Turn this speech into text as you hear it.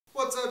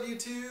What's up,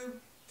 YouTube?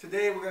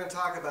 Today we're going to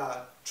talk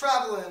about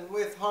traveling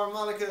with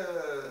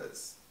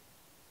harmonicas.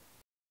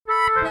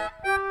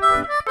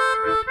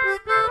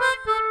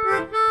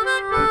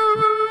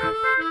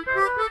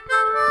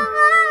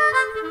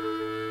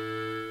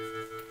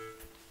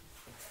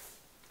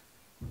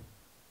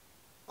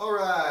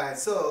 Alright,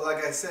 so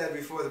like I said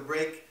before the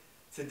break,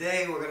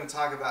 today we're going to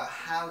talk about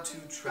how to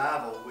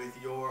travel with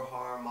your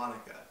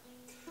harmonica.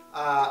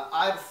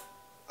 I've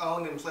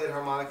owned and played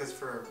harmonicas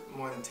for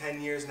more than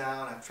 10 years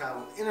now, and I've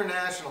traveled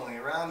internationally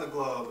around the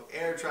globe.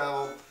 Air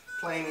travel,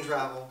 plane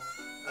travel,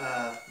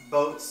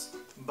 boats,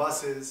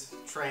 buses,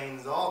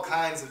 trains, all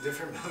kinds of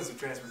different modes of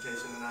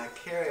transportation, and I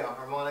carry a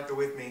harmonica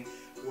with me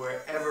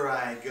wherever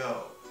I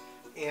go.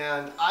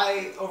 And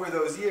I, over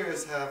those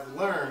years, have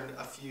learned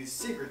a few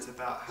secrets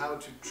about how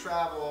to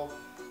travel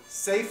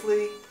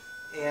safely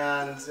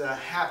and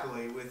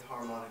happily with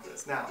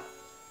harmonicas. Now,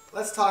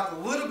 let's talk a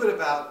little bit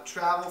about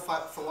travel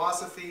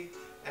philosophy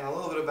and a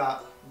little bit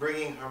about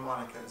bringing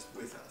harmonicas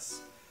with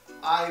us.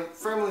 I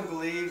firmly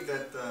believe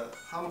that the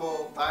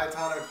humble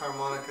diatonic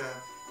harmonica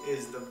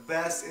is the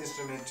best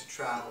instrument to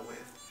travel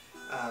with.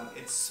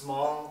 It's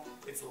small,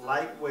 it's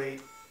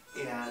lightweight,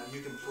 and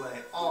you can play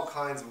all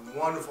kinds of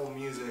wonderful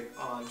music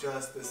on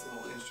just this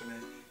little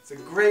instrument. It's a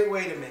great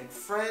way to make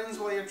friends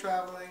while you're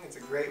traveling. It's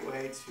a great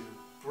way to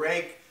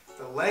break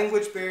the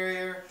language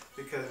barrier,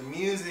 because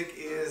music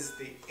is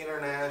the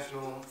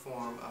international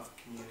form of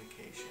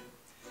communication.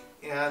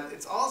 And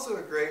it's also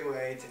a great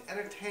way to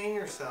entertain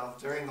yourself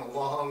during the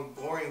long,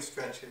 boring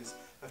stretches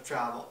of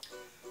travel.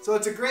 So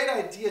it's a great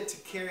idea to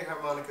carry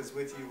harmonicas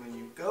with you when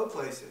you go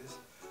places.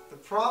 The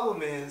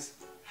problem is,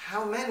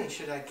 how many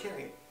should I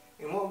carry?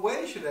 In what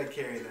way should I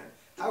carry them?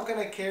 How can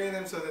I carry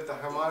them so that the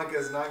harmonica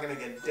is not going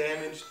to get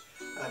damaged,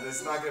 that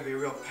it's not going to be a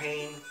real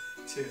pain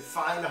to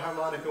find a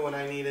harmonica when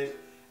I need it?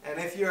 And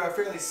if you're a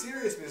fairly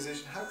serious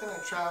musician, how can I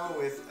travel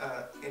with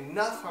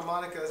enough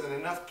harmonicas and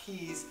enough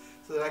keys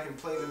so that I can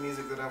play the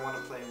music that I want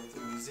to play with the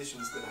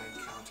musicians that I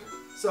encounter?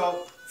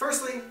 So,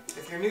 firstly,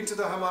 if you're new to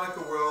the harmonica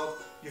world,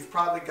 you've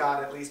probably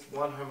got at least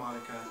one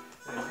harmonica,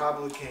 and it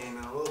probably came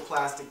in a little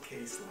plastic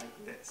case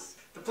like this.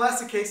 The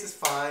plastic case is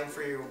fine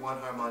for your one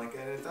harmonica,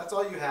 and if that's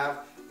all you have,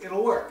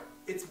 it'll work.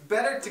 It's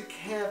better to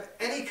have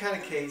any kind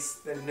of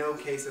case than no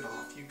case at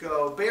all. If you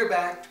go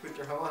barebacked with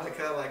your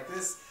harmonica like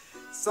this,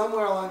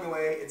 somewhere along the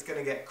way it's going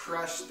to get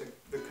crushed,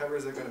 the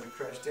covers are going to be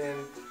crushed in,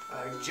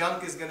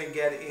 junk is going to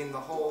get in the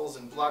holes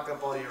and block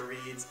up all your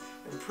reeds,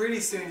 and pretty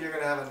soon you're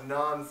going to have a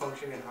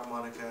non-functioning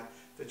harmonica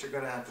that you're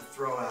going to have to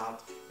throw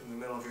out in the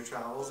middle of your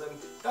travels, and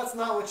that's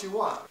not what you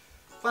want.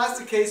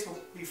 Plastic case will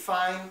be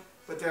fine,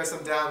 but there are some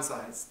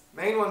downsides.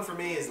 Main one for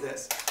me is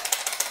this,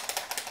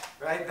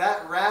 right?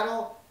 That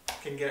rattle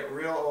can get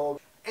real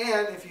old,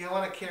 and if you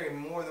want to carry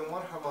more than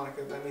one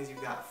harmonica, that means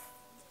you've got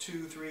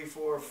 2, 3,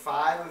 4,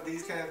 5 of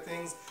these kind of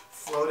things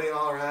floating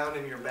all around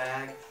in your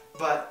bag.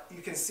 But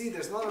you can see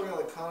there's not a real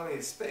economy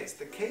of space.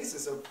 The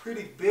cases are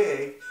pretty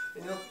big,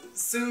 and you'll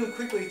soon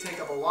quickly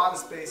take up a lot of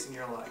space in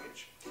your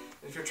luggage.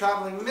 And if you're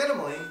traveling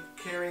minimally,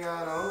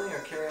 carry-on only or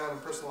carry-on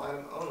and personal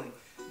item only,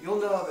 you'll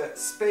know that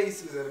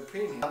space is at a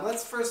premium. Now,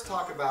 let's first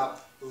talk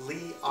about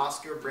Lee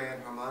Oscar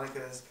brand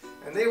harmonicas,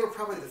 and they were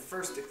probably the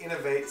first to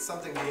innovate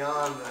something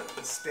beyond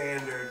the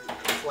standard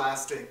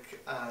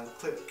plastic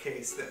clip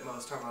case that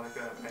most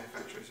harmonica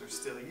manufacturers are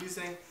still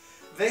using.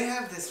 They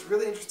have this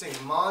really interesting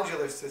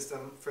modular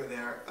system for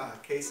their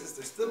cases.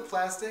 They're still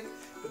plastic,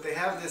 but they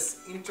have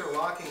this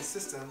interlocking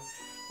system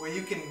where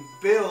you can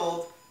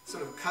build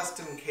sort of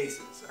custom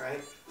cases,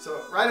 alright?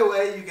 So right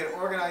away you can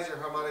organize your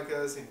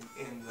harmonicas in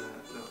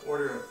the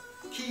order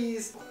of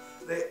keys.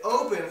 They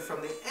open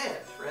from the end,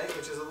 right,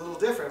 which is a little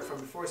different from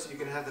before, so you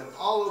can have them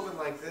all open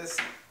like this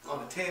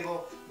on a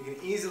table. You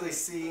can easily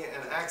see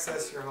and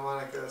access your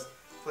harmonicas,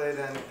 play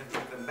them and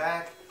put them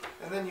back,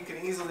 and then you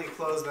can easily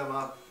close them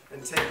up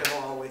and take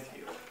them all with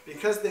you.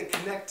 Because they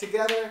connect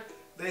together,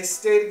 they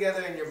stay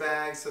together in your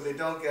bag so they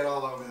don't get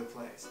all over the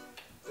place.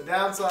 The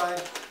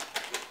downside,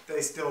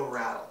 they still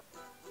rattle.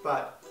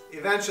 But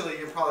eventually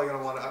you're probably going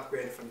to want to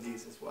upgrade from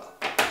these as well.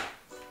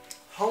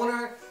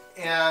 Hohner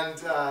and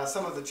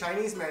some of the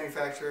Chinese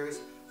manufacturers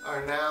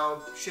are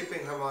now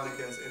shipping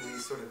harmonicas in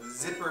these sort of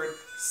zippered,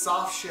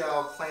 soft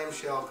shell,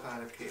 clamshell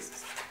kind of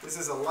cases. This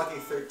is a Lucky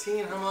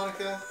 13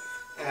 harmonica,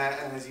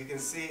 and as you can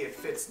see, it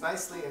fits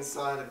nicely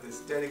inside of this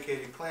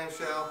dedicated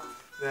clamshell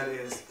that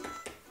is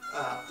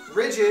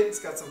rigid. It's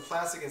got some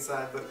plastic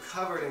inside, but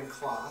covered in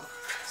cloth.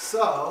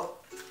 So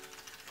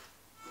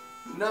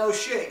no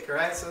shake,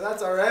 right? So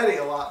that's already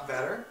a lot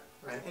better,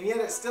 right? And yet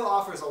it still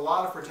offers a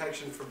lot of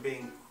protection from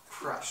being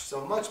crushed.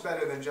 So much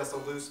better than just a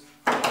loose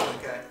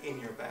harmonica in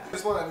your bag. I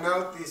just want to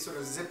note these sort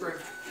of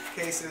zippered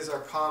cases are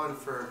common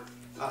for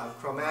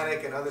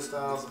chromatic and other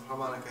styles of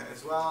harmonica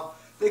as well.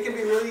 They can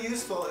be really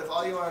useful if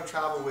all you want to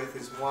travel with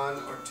is 1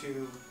 or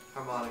 2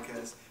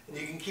 harmonicas, and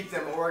you can keep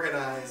them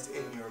organized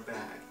in your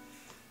bag.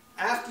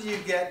 After you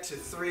get to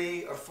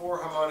 3 or 4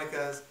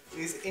 harmonicas,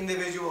 these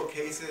individual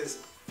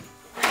cases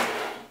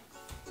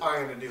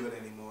aren't going to do it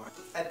anymore.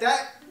 At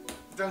that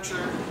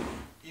juncture,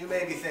 you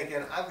may be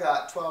thinking, I've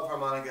got 12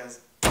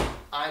 harmonicas,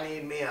 I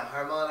need me a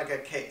harmonica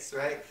case,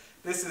 right?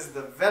 This is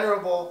the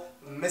venerable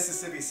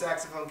Mississippi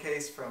saxophone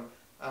case from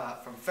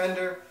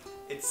Fender.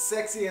 It's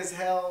sexy as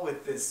hell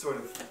with this sort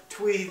of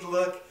tweed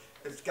look.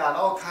 It's got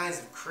all kinds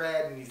of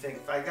cred, and you think,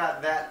 if I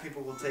got that,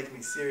 people will take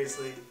me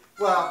seriously.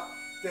 Well,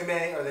 they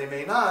may or they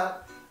may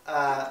not,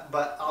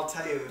 but I'll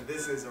tell you that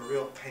this is a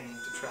real pain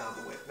to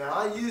travel with. Now,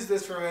 I used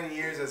this for many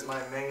years as my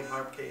main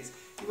harp case,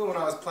 even when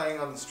I was playing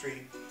on the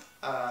street.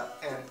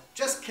 And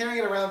just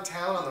carrying it around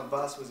town on the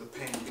bus was a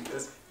pain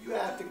because you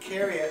have to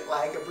carry it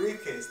like a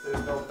briefcase.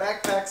 There's no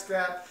backpack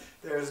strap,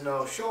 there's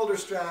no shoulder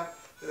strap,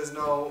 there's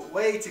no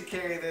way to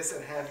carry this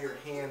and have your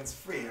hands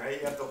free, right?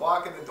 You have to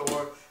walk in the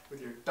door with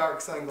your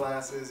dark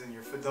sunglasses and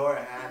your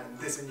fedora hat and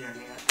this in your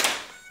hand.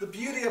 The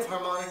beauty of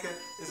harmonica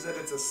is that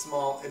it's a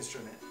small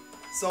instrument.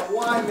 So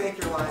why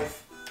make your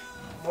life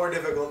more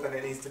difficult than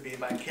it needs to be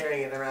by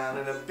carrying it around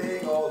in a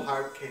big old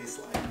harp case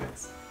like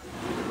this?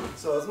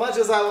 So as much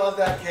as I love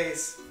that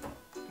case,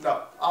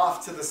 no,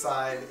 off to the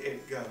side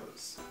it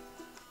goes.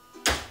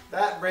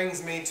 That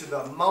brings me to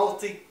the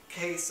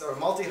multi-case or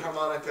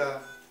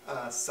multi-harmonica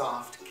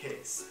soft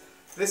case.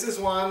 This is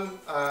one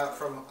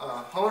from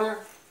Hohner.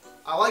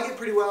 I like it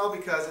pretty well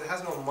because it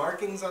has no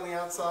markings on the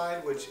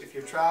outside, which if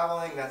you're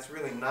traveling, that's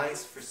really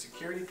nice for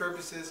security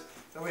purposes.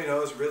 Nobody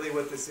knows really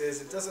what this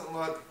is. It doesn't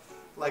look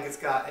like it's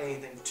got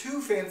anything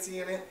too fancy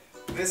in it.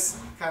 This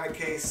kind of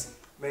case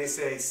may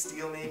say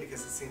steal me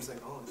because it seems like,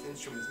 oh, it's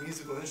instruments,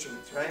 musical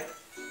instruments, right?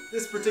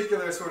 This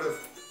particular sort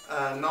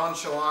of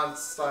nonchalant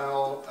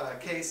style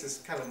case is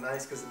kind of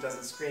nice because it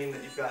doesn't scream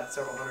that you've got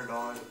several $100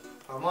 of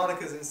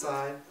harmonicas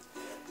inside.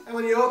 And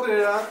when you open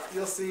it up,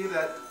 you'll see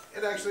that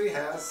it actually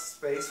has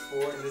space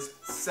for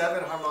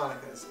 7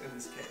 harmonicas in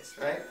this case,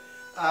 right?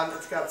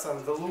 It's got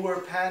some velour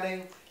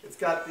padding. It's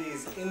got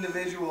these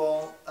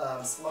individual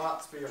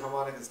slots for your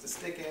harmonicas to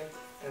stick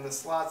in, and the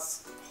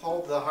slots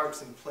hold the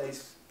harps in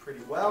place pretty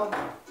well.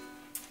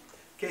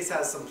 The case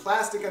has some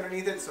plastic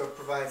underneath it, so it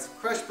provides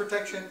crush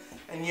protection,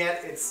 and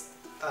yet it's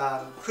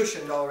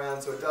cushioned all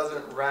around so it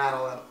doesn't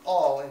rattle at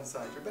all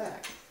inside your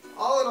bag.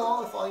 All in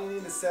all, if all you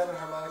need is 7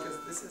 harmonicas,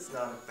 this is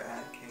not a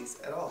bad case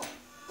at all.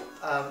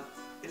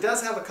 It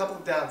does have a couple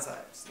of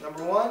downsides.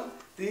 Number one,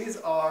 these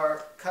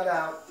are cut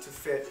out to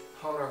fit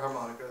Hohner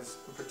harmonicas,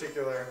 in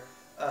particular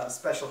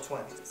Special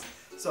 20s.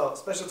 So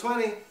Special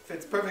 20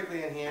 fits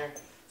perfectly in here.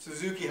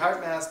 Suzuki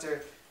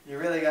Harpmaster, you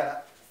really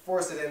got to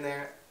force it in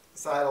there. The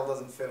sidle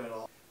doesn't fit at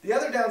all. The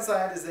other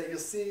downside is that you'll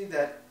see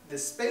that the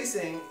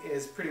spacing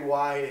is pretty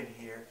wide in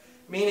here,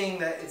 meaning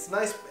that it's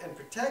nice and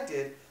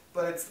protected,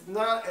 but it's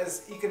not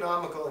as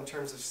economical in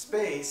terms of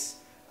space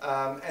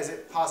as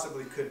it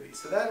possibly could be.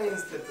 So that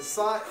means that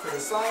for the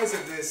size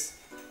of this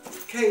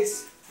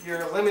case,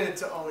 you're limited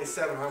to only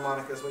 7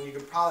 harmonicas when you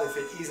could probably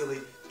fit easily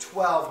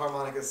 12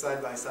 harmonicas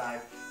side by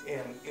side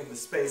in the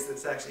space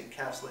that's actually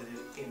encapsulated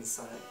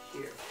inside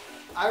here.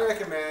 I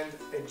recommend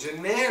a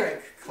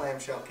generic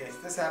clamshell case.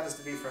 This happens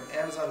to be from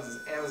Amazon. This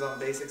is Amazon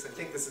Basics. I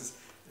think this is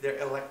their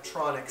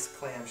electronics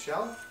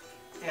clamshell.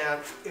 And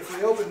if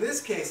we open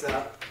this case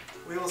up,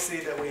 we will see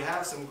that we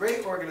have some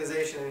great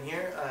organization in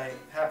here. I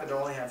happen to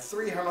only have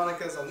 3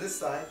 harmonicas on this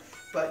side,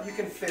 but you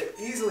can fit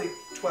easily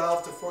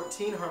 12 to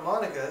 14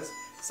 harmonicas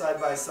side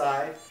by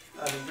side.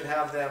 You can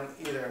have them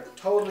either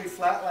totally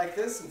flat like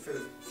this and fit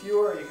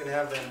fewer, or you can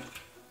have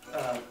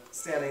them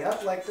standing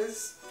up like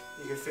this.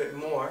 You can fit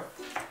more.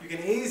 You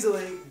can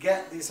easily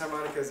get these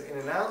harmonicas in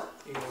and out.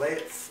 You can lay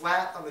it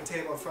flat on the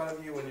table in front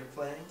of you when you're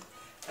playing.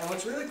 And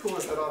what's really cool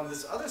is that on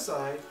this other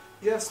side,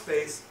 you have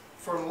space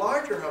for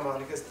larger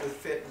harmonicas to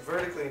fit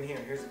vertically in here.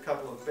 Here's a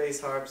couple of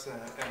bass harps and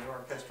an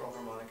orchestral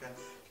harmonica.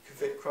 You can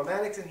fit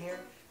chromatics in here.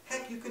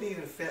 Heck, you could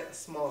even fit a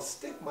small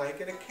stick mic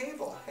and a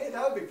cable. Hey,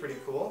 that would be pretty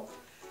cool.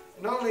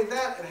 And not only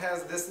that, it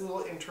has this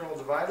little internal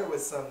divider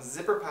with some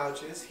zipper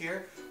pouches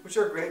here, which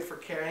are great for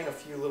carrying a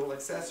few little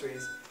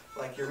accessories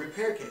like your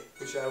repair kit,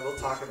 which I will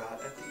talk about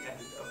at the end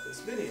of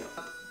this video.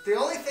 The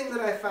only thing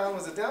that I found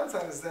was a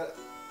downside is that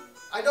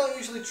I don't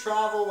usually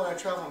travel when I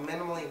travel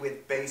minimally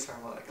with bass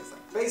harmonicas.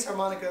 Like, bass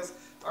harmonicas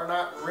are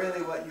not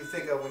really what you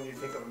think of when you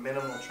think of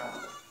minimal travel.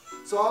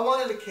 So I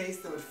wanted a case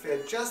that would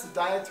fit just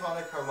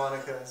diatonic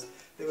harmonicas,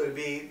 that would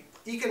be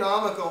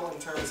economical in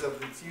terms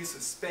of its use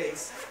of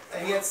space,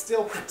 and yet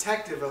still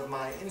protective of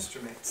my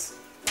instruments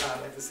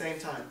at the same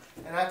time.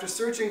 And after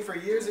searching for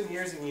years and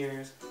years and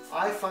years,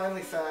 I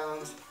finally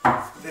found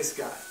this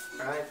guy.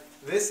 Right?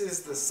 This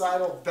is the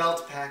Seidel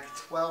Belt Pack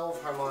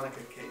 12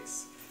 harmonica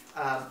case.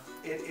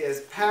 It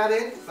is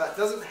padded, but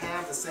doesn't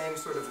have the same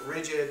sort of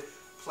rigid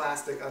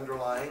plastic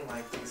underlying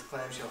like these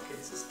clamshell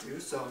cases do,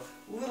 so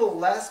a little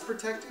less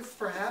protective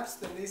perhaps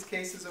than these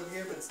cases over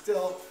here, but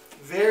still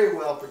very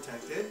well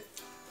protected.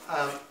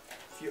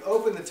 If you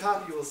open the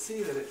top, you will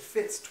see that it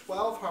fits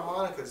 12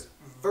 harmonicas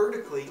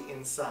vertically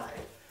inside.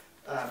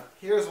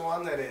 Here's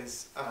one that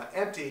is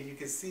empty. You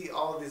can see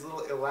all of these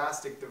little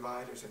elastic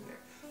dividers in there.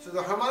 So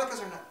the harmonicas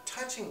are not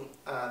touching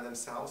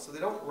themselves, so they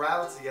don't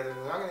rattle together.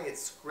 They're not going to get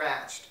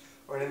scratched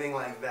or anything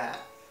like that.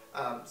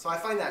 So I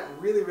find that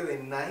really, really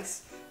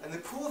nice. And the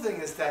cool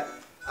thing is that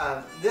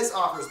This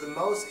offers the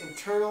most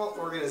internal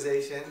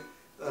organization,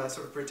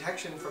 sort of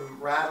protection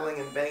from rattling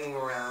and banging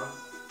around,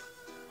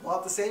 while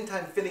at the same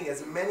time fitting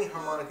as many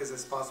harmonicas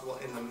as possible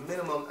in the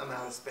minimum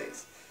amount of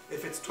space.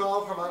 If it's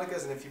 12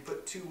 harmonicas and if you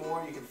put 2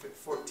 more, you can fit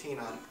 14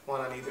 on,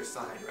 one on either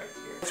side right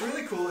here. What's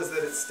really cool is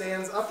that it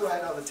stands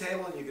upright on the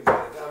table and you can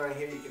put it down right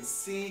here. You can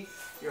see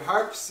your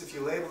harps if you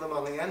label them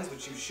on the ends,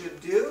 which you should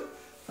do,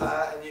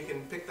 and you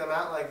can pick them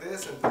out like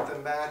this and put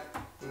them back,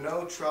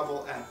 no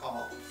trouble at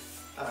all.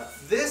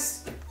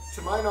 This,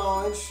 to my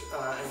knowledge,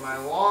 and my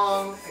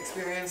long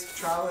experience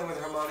traveling with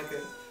harmonica,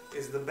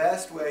 is the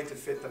best way to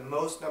fit the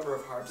most number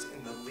of harps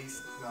in the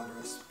least number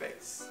of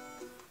space.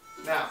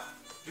 Now,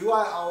 do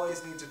I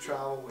always need to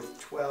travel with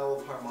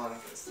 12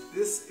 harmonicas?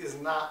 This is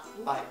not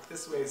light.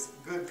 This weighs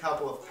a good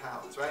couple of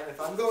pounds, right? And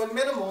if I'm going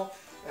minimal,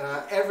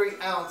 every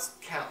ounce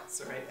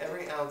counts, all right?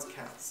 Every ounce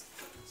counts.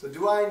 So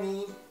do I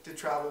need to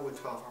travel with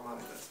 12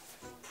 harmonicas?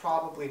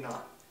 Probably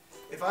not.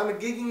 If I'm a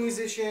gigging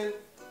musician,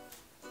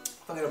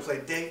 if I'm going to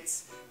play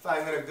dates, if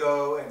I'm going to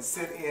go and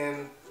sit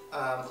in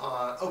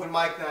on open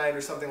mic night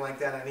or something like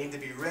that, I need to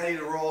be ready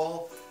to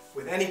roll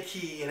with any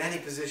key in any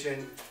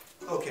position.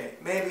 Okay,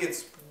 maybe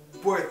it's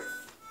worth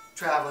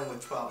traveling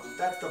with 12. If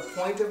that's the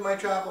point of my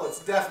travel,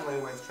 it's definitely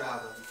worth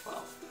traveling with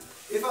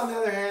 12. If on the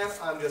other hand,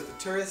 I'm just a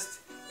tourist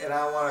and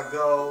I want to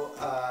go,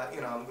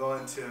 I'm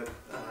going to,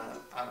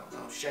 I don't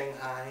know,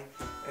 Shanghai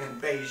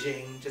and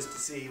Beijing just to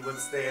see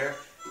what's there.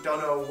 Don't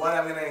know what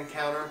I'm going to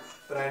encounter,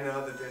 but I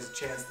know that there's a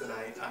chance that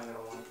I'm going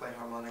to want to play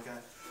harmonica.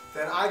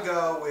 Then I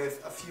go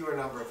with a fewer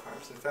number of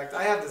harps. In fact,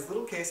 I have this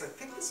little case, I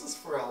think this is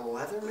for a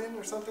Leatherman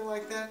or something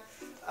like that,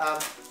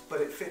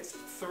 but it fits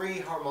 3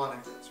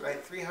 harmonicas,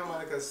 right? 3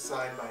 harmonicas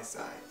side by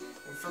side.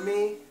 And for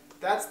me,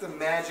 that's the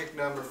magic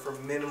number for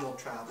minimal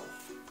travel.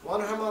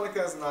 1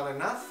 harmonica is not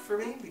enough for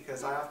me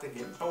because I often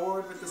get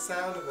bored with the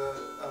sound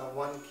of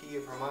one key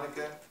of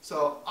harmonica.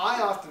 So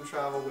I often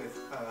travel with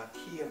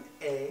key of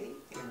A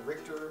in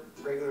Richter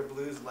regular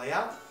blues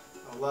layout.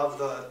 I love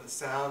the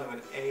sound of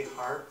an A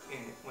harp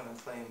when I'm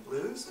playing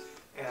blues,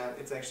 and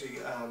it's actually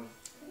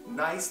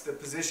nice. The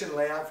position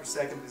layout for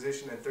 2nd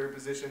position and 3rd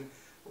position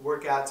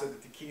work out so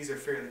that the keys are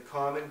fairly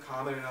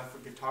common enough for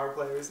guitar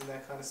players and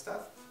that kind of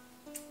stuff.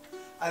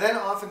 I then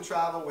often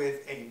travel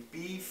with a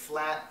B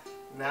flat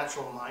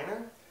natural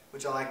minor,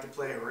 which I like to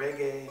play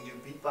reggae and do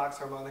beatbox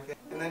harmonica.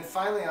 And then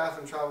finally I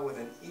often travel with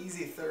an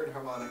easy 3rd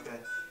harmonica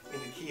in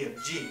the key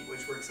of G,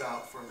 which works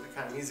out for the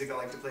kind of music I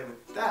like to play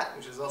with that,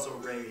 which is also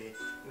reggae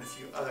and a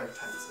few other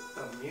types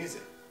of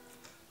music.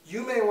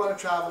 You may want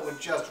to travel with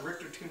just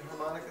Richter tune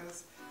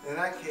harmonicas, and in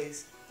that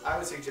case, I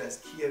would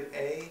suggest key of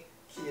A,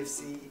 key of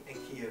C, and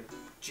key of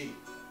G.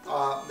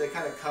 They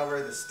kind of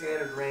cover the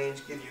standard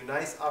range, give you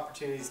nice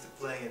opportunities to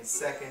play in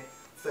 2nd,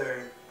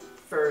 3rd,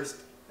 1st,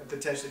 and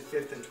potentially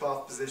 5th and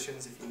 12th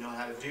positions if you know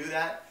how to do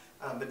that.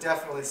 But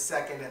definitely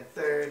 2nd and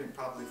 3rd and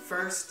probably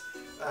 1st.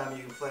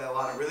 You can play a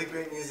lot of really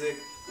great music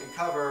and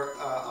cover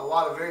a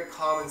lot of very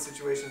common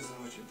situations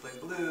in which you play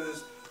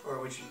blues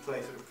or which you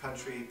play sort of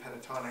country,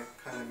 pentatonic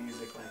kind of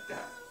music like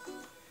that.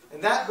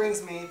 And that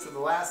brings me to the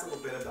last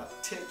little bit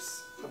about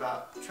tips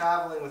about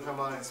traveling with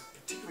harmonicas,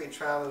 particularly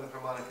traveling with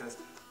harmonicas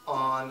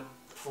on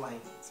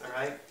planes, all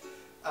right?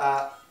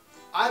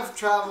 I've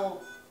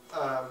traveled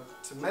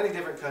to many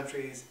different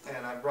countries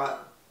and I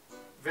brought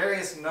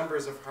various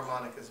numbers of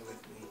harmonicas with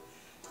me.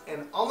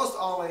 And almost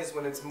always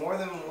when it's more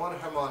than 1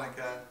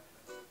 harmonica,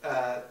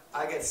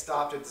 I get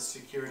stopped at the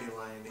security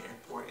line in the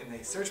airport and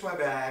they search my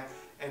bag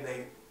and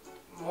they,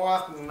 more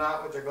often than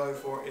not, what they're going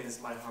for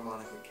is my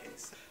harmonica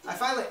case. I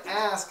finally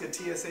ask a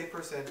TSA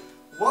person,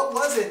 what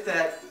was it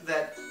that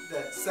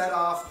set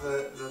off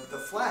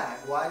the flag?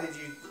 Why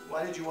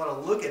did you want to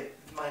look at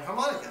my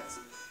harmonicas?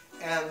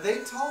 And they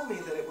told me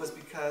that it was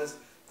because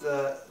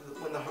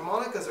when the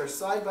harmonicas are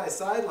side by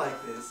side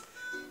like this,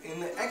 in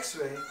the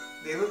x-ray,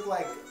 they look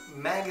like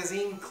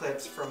magazine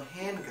clips from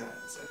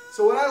handguns.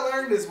 So what I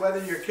learned is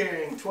whether you're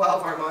carrying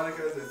 12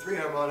 harmonicas or 3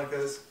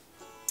 harmonicas,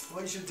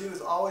 what you should do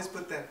is always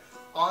put them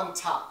on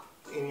top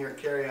in your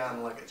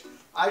carry-on luggage.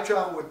 I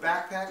travel with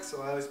backpacks,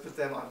 so I always put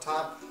them on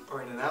top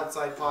or in an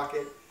outside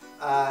pocket.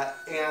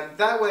 And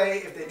that way,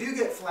 if they do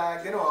get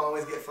flagged, they don't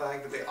always get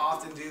flagged, but they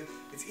often do.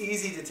 It's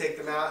easy to take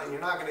them out and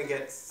you're not going to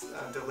get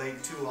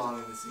delayed too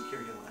long in the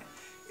security line.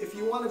 If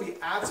you want to be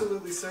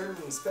absolutely certain,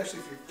 especially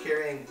if you're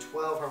carrying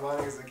 12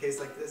 harmonicas in a case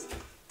like this,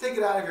 take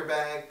it out of your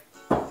bag,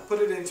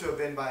 put it into a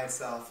bin by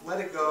itself, let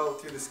it go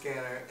through the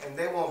scanner, and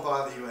they won't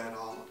bother you at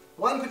all.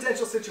 One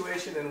potential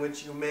situation in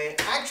which you may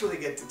actually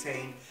get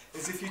detained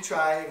is if you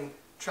try and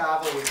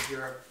travel with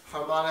your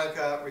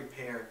harmonica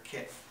repair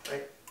kit.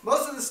 Right?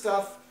 Most of the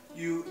stuff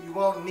you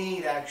won't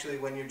need actually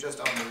when you're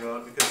just on the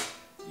road because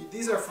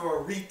these are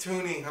for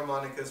retuning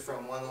harmonicas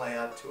from one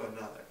layout to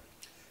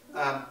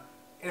another.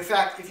 In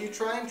fact, if you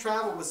try and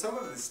travel with some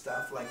of this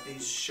stuff, like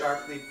these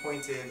sharply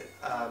pointed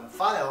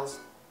files,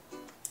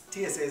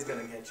 TSA is going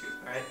to get you,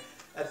 right?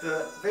 At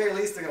the very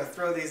least, they're going to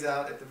throw these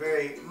out. At the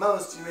very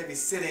most, you may be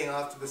sitting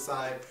off to the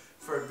side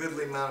for a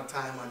goodly amount of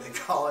time when they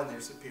call in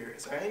their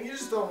superiors, right? And you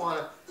just don't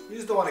want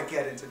to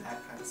get into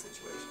that kind of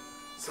situation.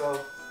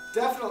 So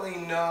definitely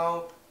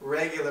no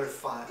regular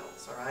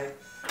files, alright?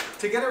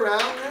 To get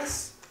around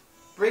this,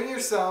 bring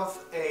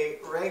yourself a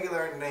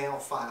regular nail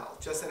file,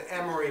 just an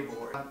emery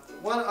board.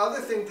 One other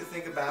thing to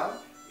think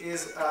about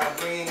is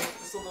bringing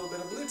just a little bit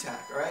of blue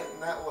tack, alright?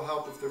 And that will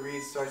help if the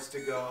reed starts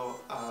to go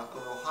a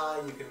little high,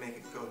 you can make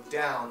it go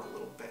down a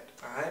little bit,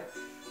 alright?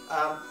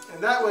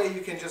 And that way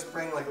you can just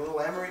bring like a little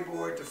emery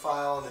board to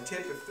file on the tip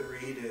if the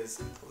reed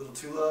is a little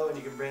too low, and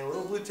you can bring a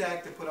little blue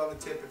tack to put on the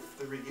tip if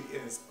the reed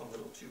is a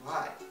little too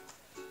high.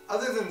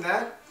 Other than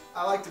that,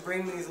 I like to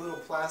bring these little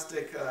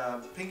plastic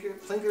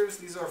plinkers.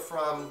 These are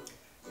from,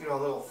 you know,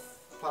 little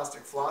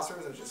plastic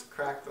flossers that just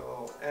crack the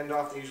little end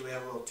off. They usually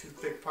have a little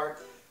toothpick part.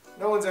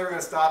 No one's ever going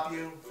to stop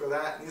you for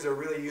that. These are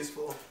really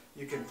useful.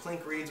 You can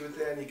plink reeds with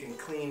them. You can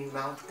clean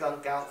mouth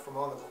gunk out from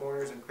all the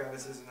corners and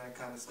crevices and that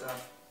kind of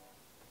stuff.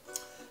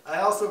 I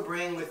also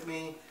bring with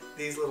me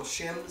these little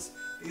shims.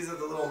 These are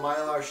the little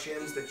mylar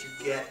shims that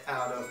you get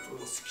out of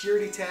little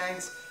security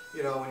tags.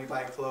 You know, when you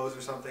buy clothes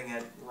or something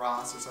at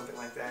Ross or something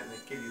like that, and they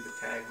give you the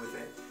tag with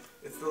it.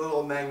 It's the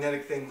little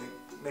magnetic thing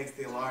that makes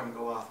the alarm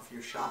go off if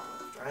you're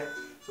shoplift, right?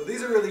 So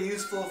these are really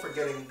useful for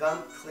getting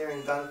gunk,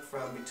 clearing gunk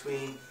from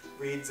between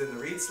reeds in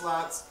the reed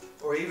slots,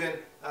 or even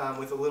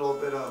with a little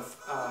bit of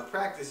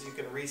practice, you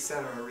can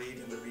recenter a reed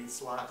in the reed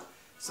slot.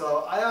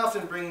 So I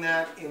often bring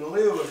that in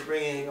lieu of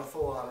bringing a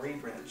full-on reed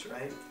branch,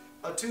 right?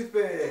 A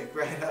toothpick,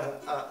 right?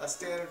 A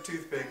standard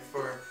toothpick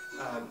for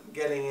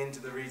getting into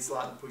the reed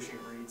slot and pushing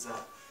reeds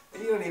up.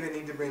 And you don't even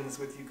need to bring this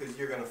with you because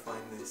you're going to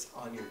find this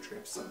on your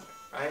trip somewhere,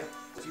 right?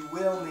 So you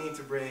will need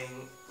to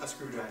bring a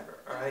screwdriver,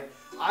 alright?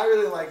 I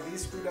really like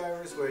these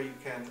screwdrivers where you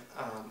can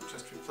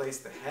just replace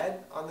the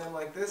head on them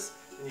like this,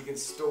 and you can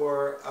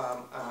store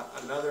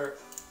another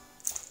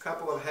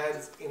couple of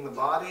heads in the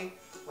body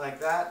like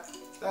that.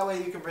 That way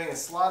you can bring a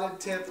slotted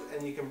tip,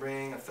 and you can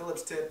bring a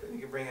Phillips tip, and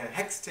you can bring a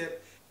hex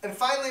tip. And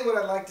finally, what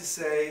I'd like to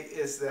say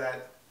is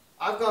that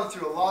I've gone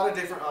through a lot of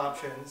different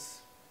options,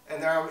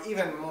 and there are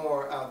even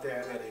more out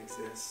there that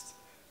exist.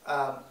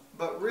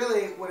 But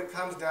really, what it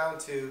comes down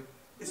to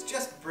is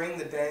just bring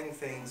the dang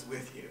things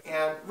with you.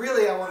 And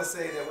really, I want to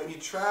say that when you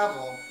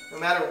travel, no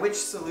matter which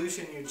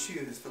solution you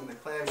choose, from the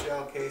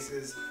clamshell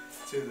cases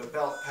to the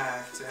belt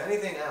pack to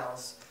anything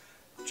else,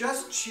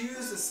 just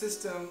choose a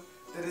system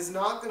that is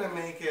not going to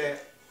make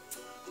it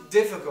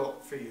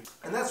difficult for you.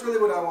 And that's really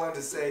what I wanted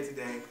to say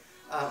today.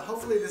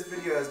 Hopefully this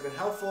video has been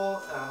helpful.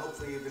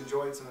 Hopefully you've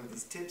enjoyed some of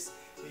these tips.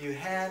 If you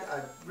had,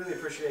 I'd really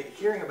appreciate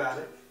hearing about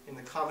it in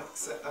the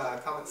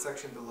comment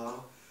section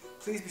below.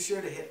 Please be sure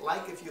to hit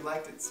like if you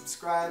liked it,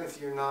 subscribe if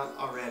you're not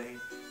already,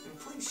 and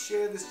please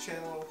share this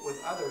channel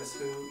with others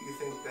who you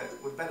think that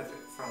would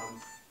benefit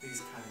from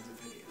these kinds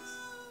of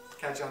videos.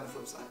 Catch you on the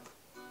flip side.